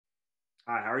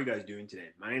Hi, how are you guys doing today?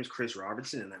 My name is Chris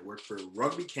Robertson and I work for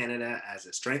Rugby Canada as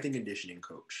a strength and conditioning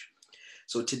coach.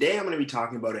 So today I'm going to be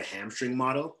talking about a hamstring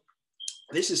model.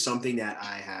 This is something that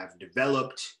I have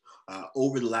developed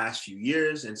over the last few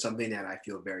years and something that I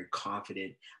feel very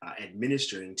confident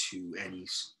administering to any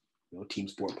team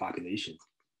sport population.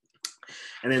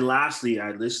 And then lastly,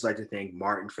 I'd just like to thank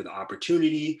Martin for the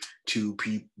opportunity to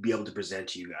be able to present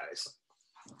to you guys.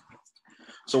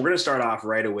 So we're going to start off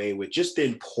right away with just the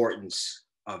importance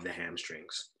of the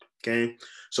hamstrings. Okay.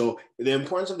 So the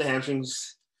importance of the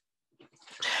hamstrings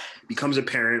becomes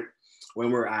apparent when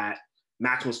we're at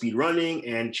maximal speed running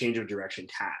and change of direction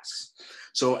tasks.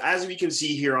 So as we can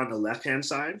see here on the left-hand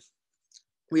side,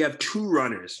 we have two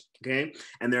runners, okay?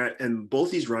 And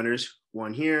both these runners,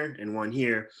 one here and one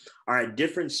here, are at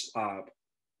different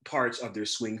parts of their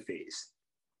swing phase.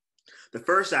 The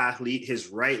first athlete, his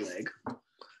right leg,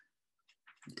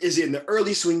 is in the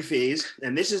early swing phase,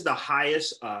 and this is the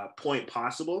highest point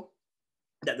possible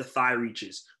that the thigh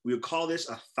reaches. We would call this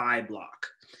a thigh block.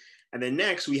 And then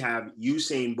next we have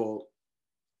Usain Bolt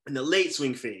in the late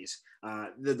swing phase.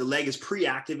 The leg is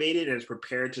pre-activated and is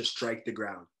prepared to strike the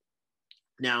ground.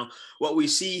 Now, what we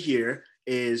see here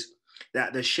is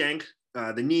that the shank,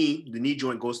 the knee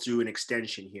joint goes through an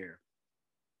extension here.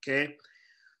 Okay.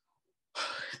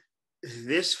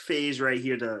 This phase right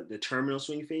here, the terminal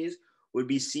swing phase, would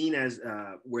be seen as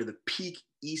where the peak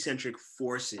eccentric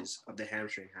forces of the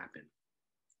hamstring happen.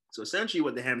 So essentially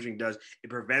what the hamstring does, it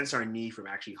prevents our knee from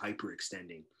actually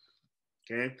hyperextending.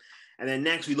 Okay. And then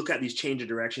next we look at these change of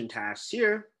direction tasks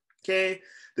here. Okay.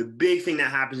 The big thing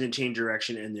that happens in change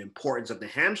direction and the importance of the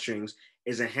hamstrings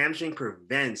is the hamstring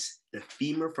prevents the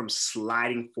femur from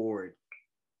sliding forward.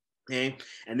 Okay.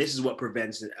 And this is what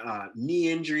prevents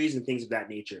knee injuries and things of that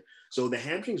nature. So the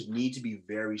hamstrings need to be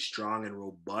very strong and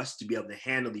robust to be able to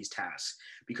handle these tasks,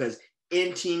 because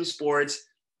in team sports,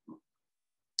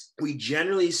 we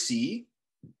generally see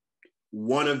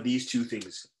one of these two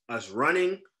things: us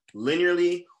running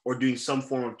linearly or doing some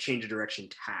form of change of direction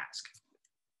task.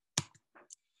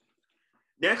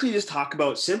 Next, we just talk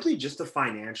about simply just the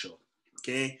financial.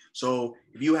 Okay, so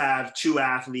if you have two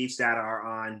athletes that are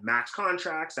on max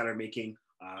contracts that are making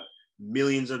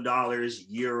millions of dollars,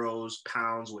 euros,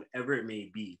 pounds, whatever it may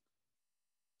be,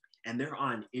 and they're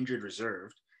on injured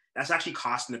reserve, that's actually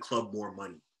costing the club more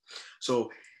money.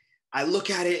 So I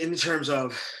look at it in terms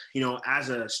of, as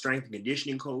a strength and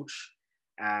conditioning coach,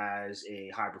 as a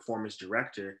high performance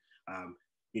director,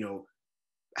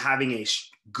 having a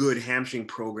good hamstring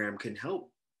program can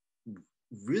help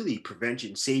really prevent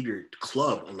and save your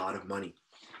club a lot of money.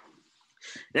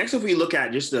 Next, if we look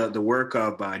at just the work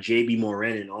of J.B.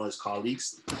 Morin and all his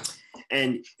colleagues,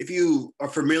 and if you are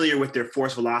familiar with their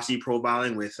force velocity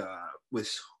profiling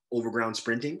with overground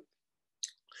sprinting,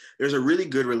 there's a really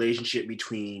good relationship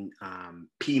between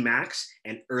P max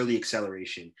and early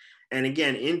acceleration. And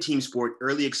again, in team sport,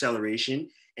 early acceleration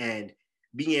and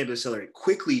being able to accelerate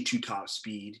quickly to top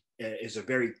speed is a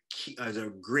great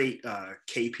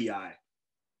KPI.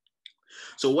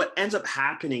 So what ends up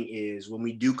happening is when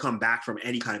we do come back from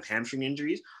any kind of hamstring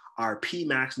injuries, our P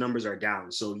max numbers are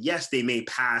down. So yes, they may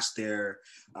pass their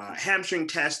hamstring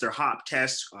test, their hop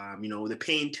test, the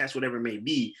pain test, whatever it may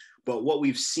be. But what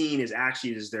we've seen is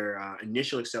their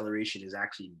initial acceleration is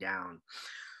actually down.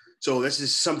 So this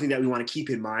is something that we want to keep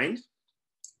in mind.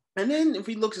 And then if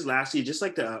we look at lastly, just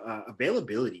like the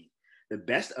availability, the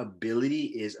best ability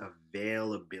is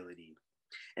availability.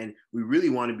 And we really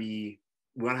want to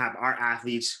have our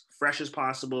athletes fresh as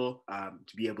possible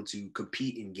to be able to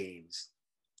compete in games.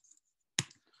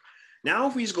 Now,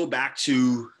 if we just go back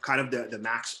to kind of the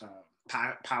max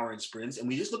power and sprints, and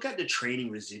we just look at the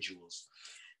training residuals.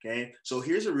 Okay, so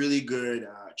here's a really good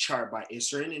chart by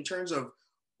Isrin in terms of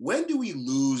when do we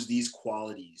lose these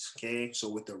qualities. Okay, so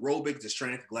with the aerobic, the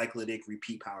strength, glycolytic,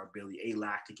 repeat power ability,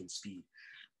 alactic, and speed.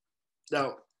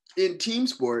 Now, in team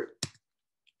sport,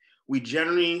 we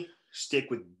generally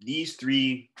stick with these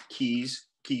three key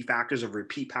factors of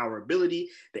repeat power ability,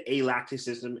 the alactic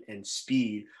system, and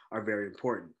speed are very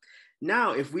important.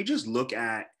 Now, if we just look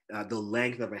at the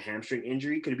length of a hamstring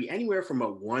injury, could be anywhere from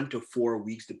 1 to 4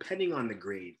 weeks, depending on the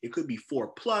grade. It could be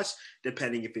 4+,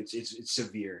 depending if it's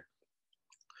severe.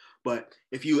 But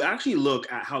if you actually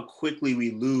look at how quickly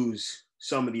we lose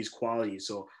some of these qualities,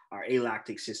 so our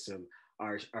alactic system,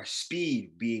 our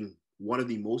speed being one of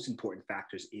the most important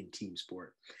factors in team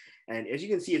sport. And as you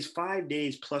can see, it's 5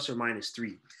 days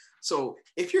 ±3. So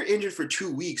if you're injured for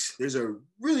 2 weeks, there's a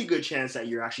really good chance that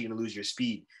you're actually going to lose your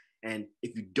speed. And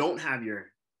if you don't have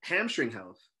your hamstring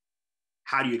health,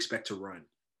 how do you expect to run?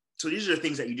 So these are the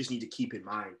things that you just need to keep in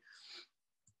mind.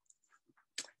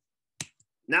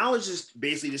 now let's just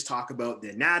basically just talk about the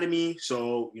anatomy.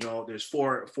 So, there's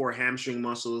four hamstring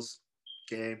muscles,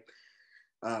 okay?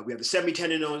 We have the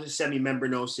semitendinosus,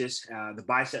 semimembranosus, the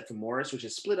bicep femoris, which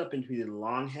is split up into the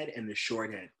long head and the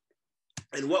short head.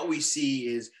 And what we see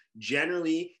is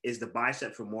generally is the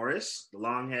bicep femoris, the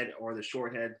long head, or the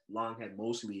short head, long head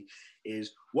mostly,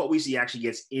 is what we see actually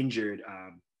gets injured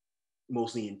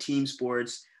mostly in team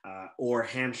sports or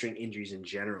hamstring injuries in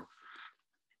general.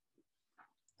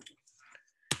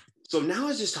 So now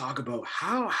let's just talk about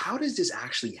how does this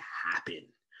actually happen,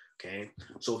 okay?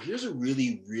 So here's a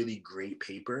really, really great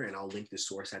paper, and I'll link the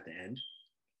source at the end.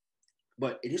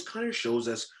 But it just kind of shows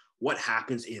us what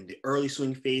happens in the early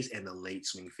swing phase and the late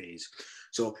swing phase.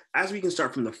 So as we can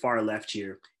start from the far left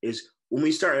here is when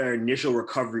we start our initial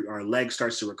recovery, our leg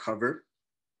starts to recover,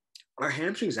 our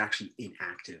hamstring is actually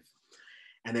inactive.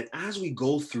 And then as we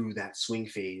go through that swing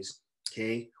phase,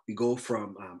 okay, we go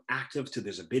from active to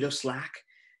there's a bit of slack,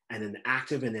 and then the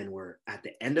active, and then we're at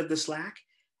the end of the slack.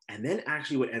 And then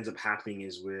actually what ends up happening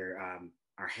is where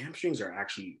our hamstrings are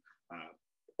actually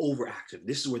overactive.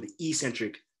 This is where the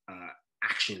eccentric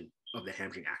action of the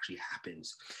hamstring actually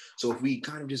happens. So if we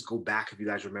kind of just go back, if you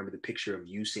guys remember the picture of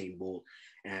Usain Bolt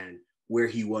and where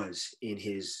he was in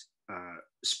his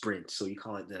sprint. So you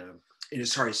call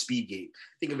it speed gait.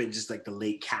 Think of it just like the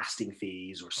late casting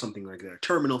phase or something like the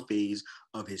terminal phase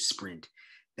of his sprint.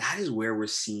 That is where we're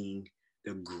seeing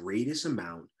the greatest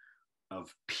amount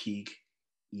of peak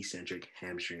eccentric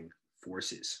hamstring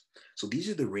forces. So these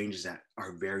are the ranges that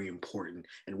are very important.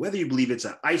 And whether you believe it's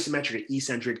an isometric or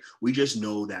eccentric, we just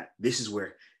know that this is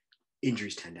where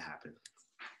injuries tend to happen.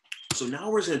 So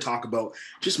now we're just going to talk about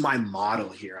just my model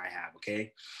here I have,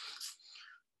 okay?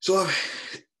 So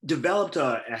I've developed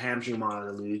a hamstring model I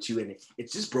alluded to, and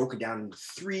it's just broken down into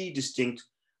three distinct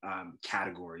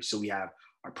categories. So we have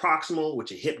our proximal,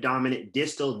 which is hip dominant,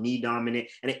 distal, knee dominant,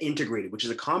 and an integrated, which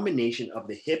is a combination of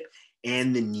the hip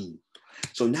and the knee.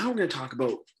 So now we're going to talk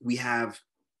about, we have,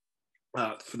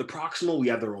 for the proximal, we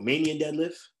have the Romanian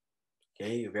deadlift,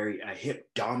 okay, a very hip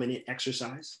dominant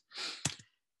exercise.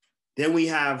 Then we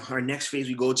have our next phase,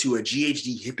 we go to a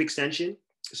GHD hip extension.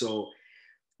 So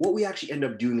what we actually end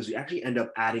up doing is we actually end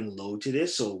up adding load to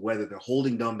this. So whether they're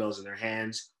holding dumbbells in their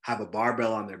hands, have a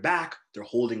barbell on their back, they're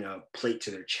holding a plate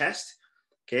to their chest,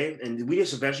 okay? And we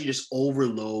just eventually just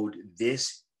overload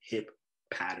this hip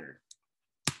pattern.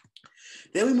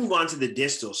 Then we move on to the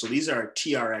distal. So these are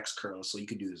TRX curls. So you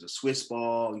can do this a Swiss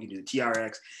ball, you can do the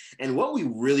TRX. And what we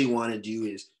really want to do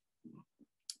is,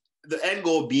 the end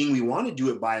goal being we want to do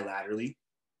it bilaterally,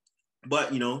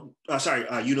 but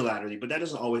unilaterally, but that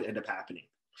doesn't always end up happening.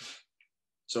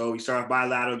 So we start off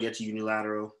bilateral, get to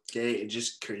unilateral, okay? It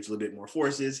just creates a little bit more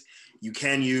forces. You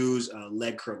can use a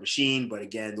leg curl machine, but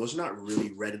again, those are not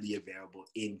really readily available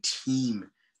in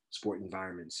team sport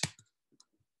environments.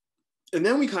 And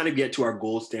then we kind of get to our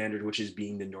gold standard, which is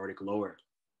being the Nordic lower.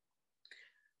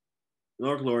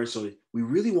 Nordic lower, so we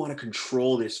really want to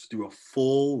control this through a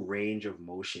full range of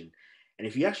motion. And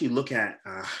if you actually look at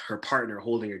her partner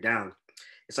holding her down,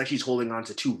 it's like she's holding on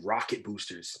to two rocket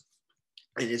boosters.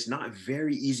 And it's not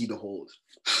very easy to hold.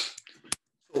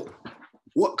 So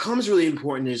what comes really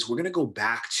important is we're going to go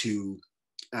back to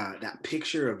that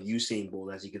picture of Usain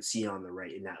Bolt, as you can see on the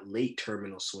right, in that late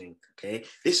terminal swing, okay?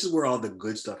 This is where all the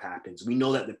good stuff happens. We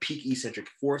know that the peak eccentric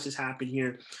forces happen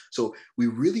here. So we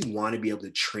really want to be able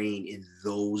to train in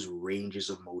those ranges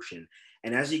of motion.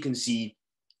 And as you can see,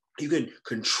 you can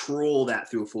control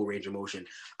that through a full range of motion.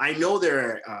 I know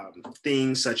there are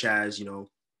things such as,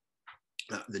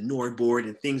 the Nordic board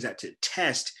and things that to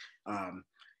test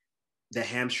the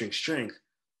hamstring strength,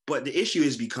 but the issue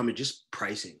is becoming just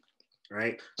pricing.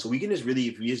 Right? So we can just really,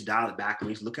 if we just dial it back and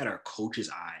we just look at our coach's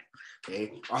eye,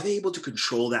 okay? Are they able to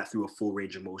control that through a full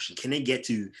range of motion? Can they get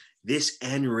to this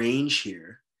end range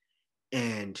here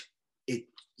and it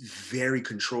very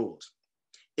controlled?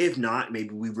 If not,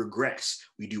 maybe we regress.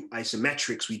 We do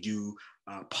isometrics, we do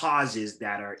pauses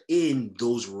that are in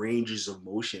those ranges of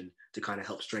motion to kind of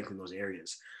help strengthen those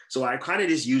areas. So I kind of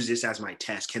just use this as my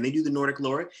test. Can they do the Nordic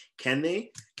lower? Can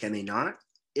they? Can they not?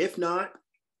 If not,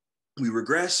 we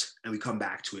regress and we come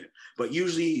back to it. But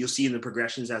usually you'll see in the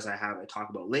progressions, as I talk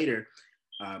about later,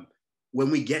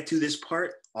 when we get to this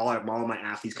part, all of my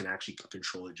athletes can actually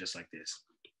control it just like this.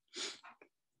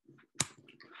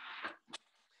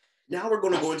 Now we're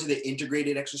going to go into the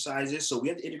integrated exercises. So we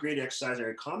have the integrated exercises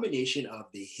are a combination of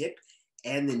the hip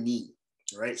and the knee,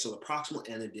 right? So the proximal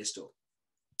and the distal.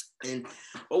 And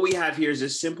what we have here is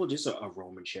this simple, just a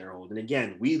Roman chair hold. And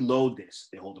again, we load this.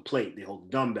 They hold a plate, they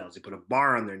hold dumbbells, they put a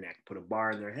bar on their neck, put a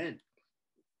bar on their head,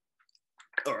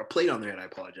 or a plate on their head, I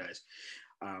apologize.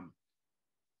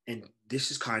 And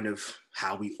this is kind of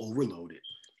how we overload it.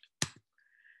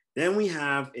 Then we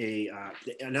have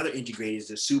another integrated is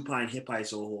the supine hip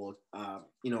iso hold.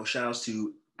 Shout outs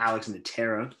to Alex and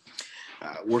Terra,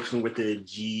 working with the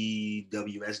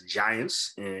GWS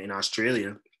Giants in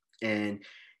Australia. And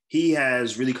he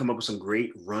has really come up with some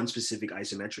great run-specific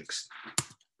isometrics.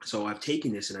 So I've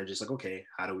taken this and I'm just like, okay,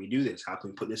 how do we do this? How can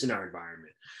we put this in our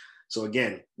environment? So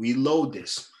again, we load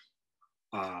this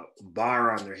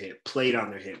bar on their hip, plate on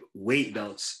their hip, weight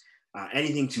belts,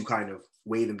 anything to kind of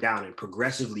weigh them down and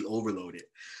progressively overload it.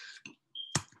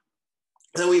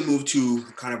 And then we move to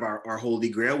kind of our holy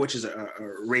grail, which is a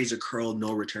razor curl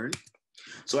no return.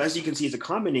 So as you can see, it's a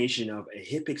combination of a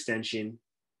hip extension,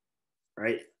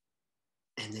 right?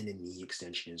 And then a knee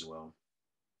extension as well.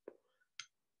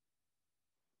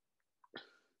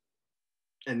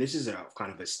 And this is a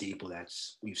kind of a staple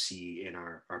that's we see in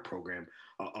our program.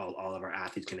 All of our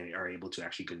athletes are able to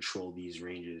actually control these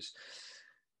ranges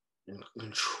and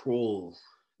control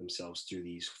themselves through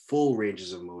these full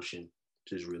ranges of motion,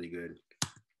 which is really good.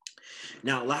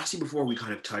 Now, lastly, before we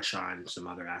kind of touch on some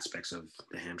other aspects of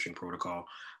the hamstring protocol,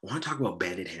 I want to talk about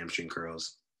banded hamstring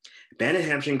curls. Banded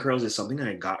hamstring curls is something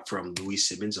I got from Louis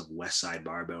Simmons of Westside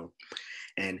Barbell.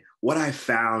 And what I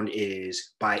found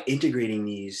is by integrating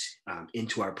these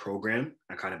into our program,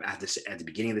 kind of at the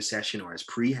beginning of the session or as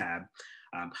prehab,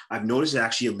 I've noticed it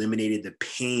actually eliminated the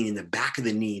pain in the back of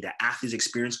the knee that athletes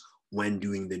experience when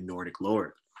doing the Nordic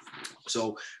lower.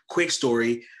 So quick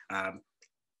story,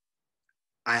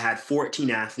 I had 14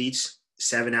 athletes,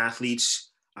 7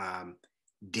 athletes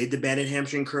did the banded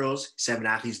hamstring curls, 7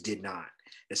 athletes did not.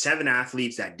 The 7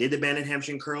 athletes that did the banded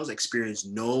hamstring curls experienced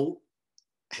no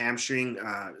hamstring,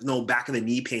 no back of the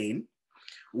knee pain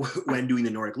when doing the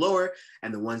Nordic lower,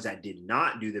 and the ones that did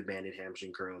not do the banded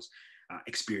hamstring curls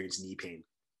experienced knee pain.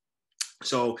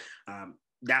 So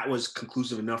that was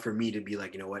conclusive enough for me to be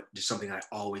like, you know what, just something I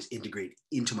always integrate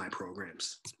into my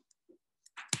programs.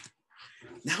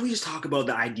 Now we just talk about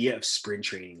the idea of sprint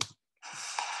training.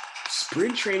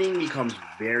 Sprint training becomes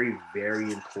very,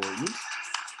 very important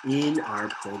in our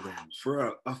program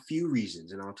for a few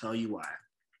reasons, and I'll tell you why.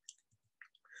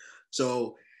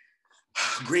 So,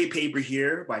 great paper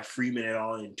here by Freeman et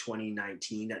al. In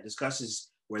 2019 that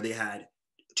discusses where they had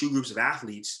 2 groups of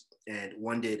athletes, and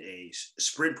one did a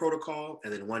sprint protocol,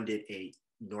 and then one did a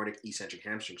Nordic eccentric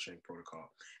hamstring strength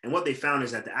protocol. And what they found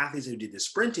is that the athletes who did the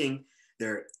sprinting,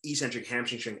 their eccentric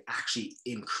hamstring strength actually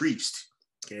increased.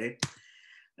 Okay.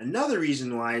 Another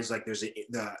reason why is like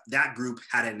that group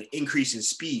had an increase in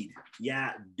speed.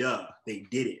 Yeah, duh, they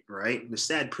did it, right? The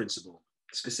SAD principle,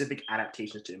 specific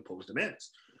adaptations to imposed demands.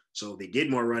 So they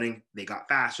did more running, they got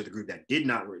faster. The group that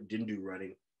didn't do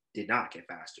running did not get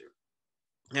faster.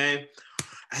 Okay.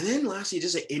 And then lastly,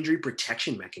 just an injury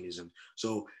protection mechanism.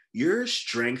 So you're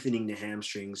strengthening the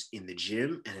hamstrings in the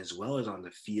gym and as well as on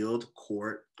the field,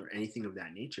 court, or anything of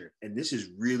that nature. And this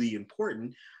is really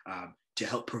important to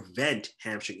help prevent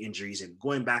hamstring injuries. And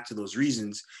going back to those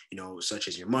reasons, such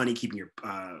as your money, keeping your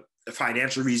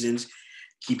financial reasons,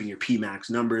 keeping your PMAX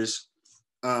numbers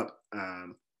up,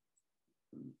 and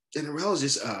as well as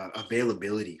just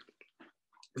availability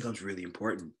becomes really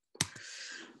important.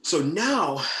 So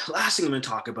now, last thing I'm going to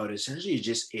talk about is essentially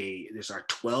just there's our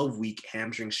 12-week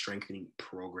hamstring strengthening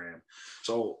program.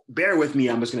 So bear with me,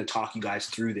 I'm just going to talk you guys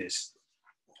through this.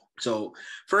 So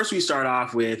first we start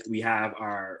off with, we have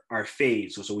our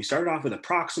phase. So we started off with a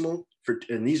proximal,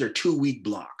 and these are 2-week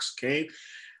blocks, okay?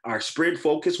 Our sprint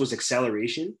focus was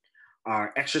acceleration.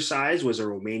 Our exercise was a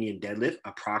Romanian deadlift,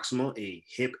 a proximal, a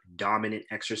hip dominant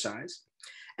exercise.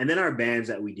 And then our bands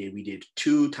that we did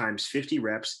 2 times 50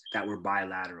 reps that were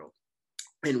bilateral.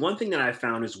 And one thing that I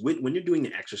found is when you're doing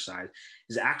the exercise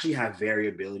is actually have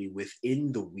variability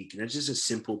within the week. And that's just a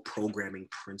simple programming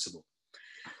principle.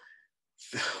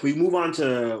 We move on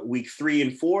to week 3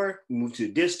 and 4, we move to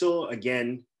distal,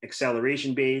 again,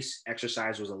 acceleration base,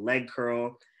 exercise was a leg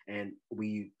curl, and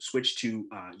we switched to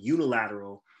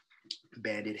unilateral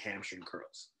banded hamstring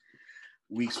curls.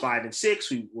 Weeks 5 and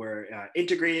 6, we were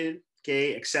integrated,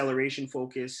 okay, acceleration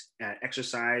focus,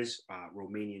 exercise,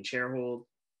 Romanian chair hold,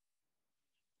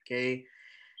 okay,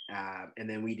 and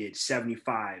then we did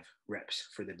 75 reps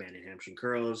for the banded hamstring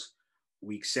curls.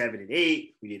 Week 7 and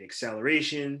 8, we did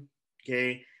acceleration,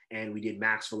 okay, and we did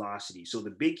max velocity. So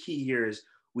the big key here is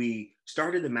we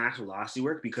started the max velocity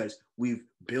work because we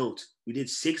did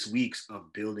 6 weeks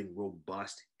of building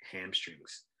robust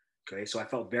hamstrings, okay? So I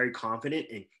felt very confident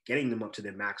in getting them up to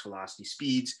their max velocity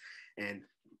speeds, and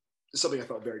something I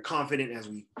felt very confident as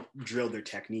we drilled their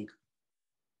technique.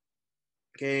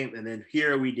 Okay, and then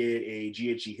here we did a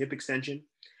GHG hip extension,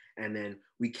 And then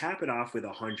we cap it off with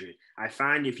 100. I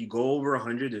find if you go over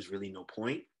 100, there's really no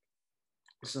point.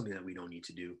 It's something that we don't need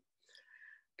to do.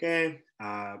 Okay,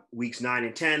 weeks 9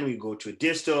 and 10, we go to a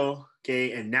distal.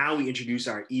 Okay, and now we introduce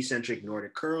our eccentric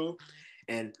Nordic curl.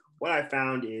 And what I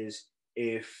found is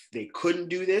if they couldn't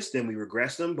do this, then we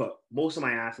regress them. But most of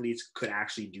my athletes could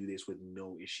actually do this with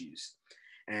no issues.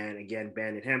 And again,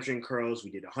 banded hamstring curls,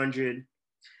 we did 100.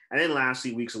 And then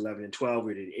lastly, weeks 11 and 12,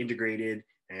 we did integrated,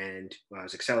 and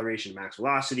it's acceleration, max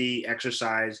velocity.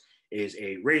 Exercise is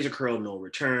a razor curl, no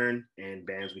return, and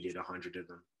bands, we did 100 of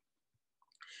them.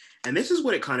 And this is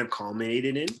what it kind of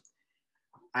culminated in.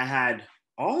 I had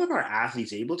all of our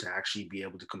athletes able to actually be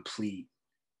able to complete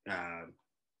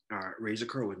our razor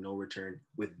curl with no return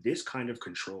with this kind of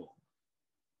control.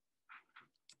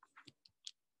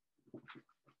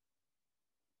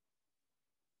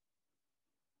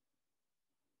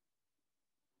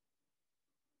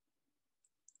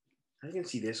 I can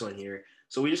see this one here.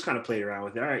 So we just kind of played around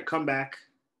with it. All right, come back.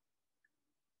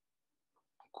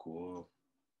 Cool.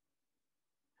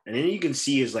 And then you can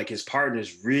see is like his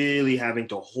partner's really having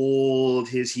to hold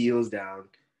his heels down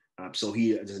so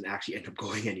he doesn't actually end up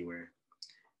going anywhere.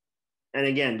 And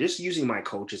again, just using my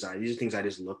coach's eye, these are things I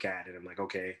just look at and I'm like,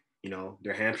 okay, you know,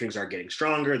 their hamstrings are getting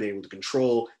stronger. They're able to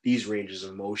control these ranges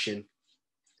of motion.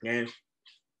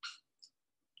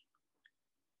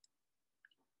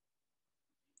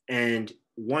 And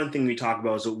one thing we talk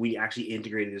about is that we actually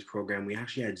integrated this program. We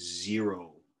actually had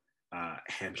 0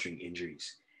 hamstring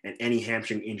injuries. And any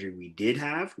hamstring injury we did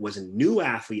have was a new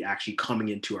athlete actually coming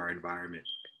into our environment.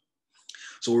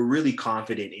 So we're really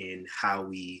confident in how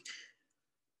we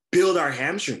build our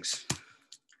hamstrings.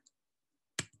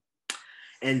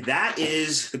 And that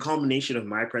is the culmination of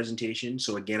my presentation.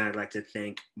 So again, I'd like to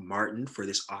thank Martin for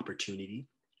this opportunity.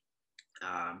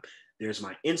 There's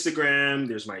my Instagram,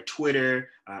 there's my Twitter,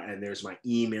 and there's my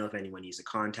email if anyone needs to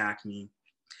contact me.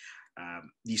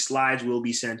 These slides will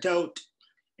be sent out,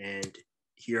 and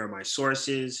here are my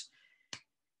sources.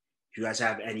 If you guys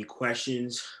have any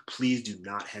questions, please do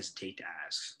not hesitate to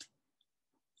ask.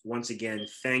 Once again,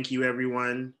 thank you,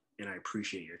 everyone, and I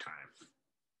appreciate your time.